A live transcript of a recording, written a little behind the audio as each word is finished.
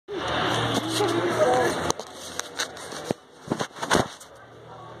He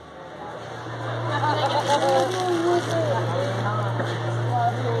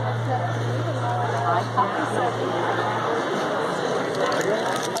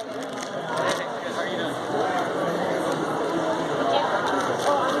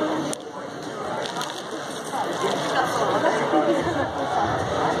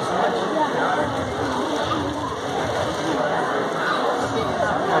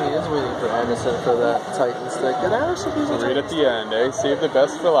is waiting for Anderson for that Titan stick. And Anderson usually right at the end, eh? Save the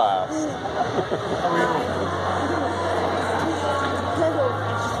best for last.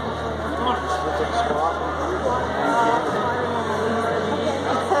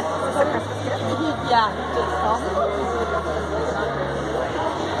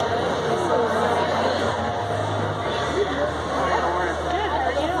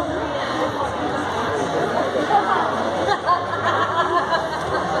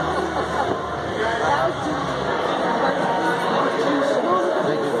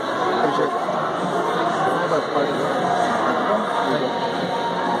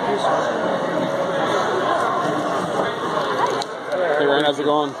 Hey Ryan, how's it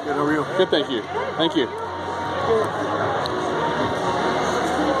going? Good, how are you? Good, thank you. Thank you. Do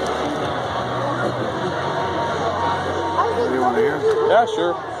you want to hear? Yeah,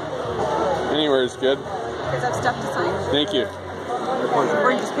 sure. Anywhere is good. Because I've stuff to sign. Thank you. Or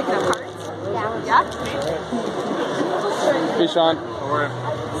are you just picking up cards? Yeah. Hey Shawn. How are you?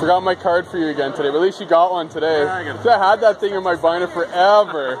 Forgot my card for you again today, but at least you got one today. Yeah, I got it. I had that thing in my binder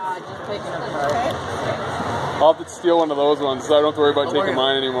forever. Just picking up cards. I'll have to steal one of those ones so I don't have to worry about taking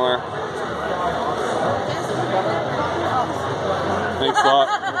mine anymore. Thanks a lot.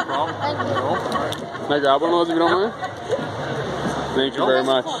 No problem. Can I grab one of those if you don't mind? Thank you very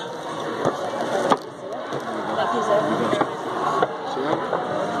much.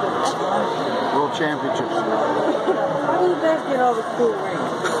 World Championships. How do you guys get all the cool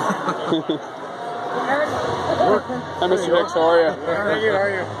rings? Hi Mr. Hicks, how are you? Thank you, how are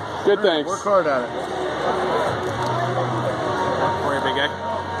you? Good, thanks. Work hard at it. How are you, big guy?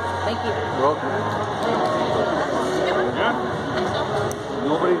 Thank you. You're welcome. Yeah.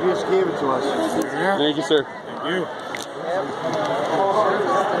 Nobody just gave it to us. Yeah. Thank you, sir. Thank you.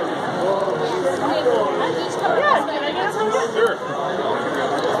 Sure.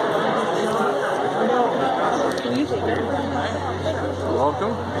 Can you take it? You're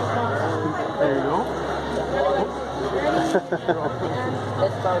welcome. There you go.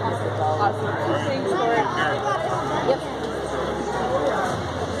 Awesome. Thanks, Gord. Yep.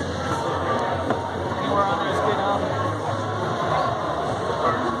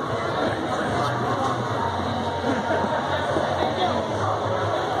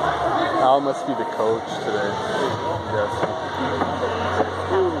 Al must be the coach today. Yes.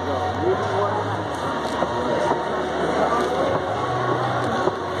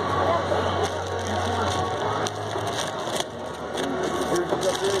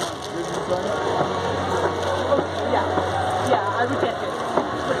 Yeah, I would get it.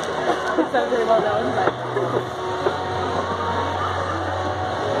 It's not very well known, but.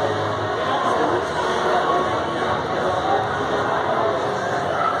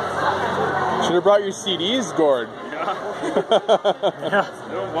 Should have brought your CDs, Gord. Yeah.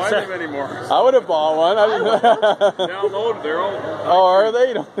 They don't buy them anymore. I would have bought one. I didn't. Download, they're all Oh, are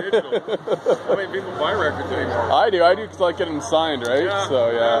they? digital. How many people buy records anymore? I do because I like getting them signed, right? Yeah.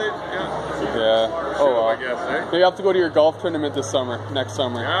 So yeah. Oh well. I guess, eh? Maybe I have to go to your golf tournament this summer, next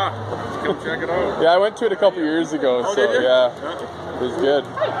summer. Yeah. Come check it out. Yeah, I went to it a couple years ago. Oh, So did you? yeah, it was good.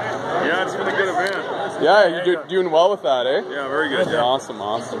 Yeah, it's been a good event. Yeah, you're doing well with that, eh? Yeah, very good. Yeah. Awesome. You're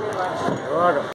welcome.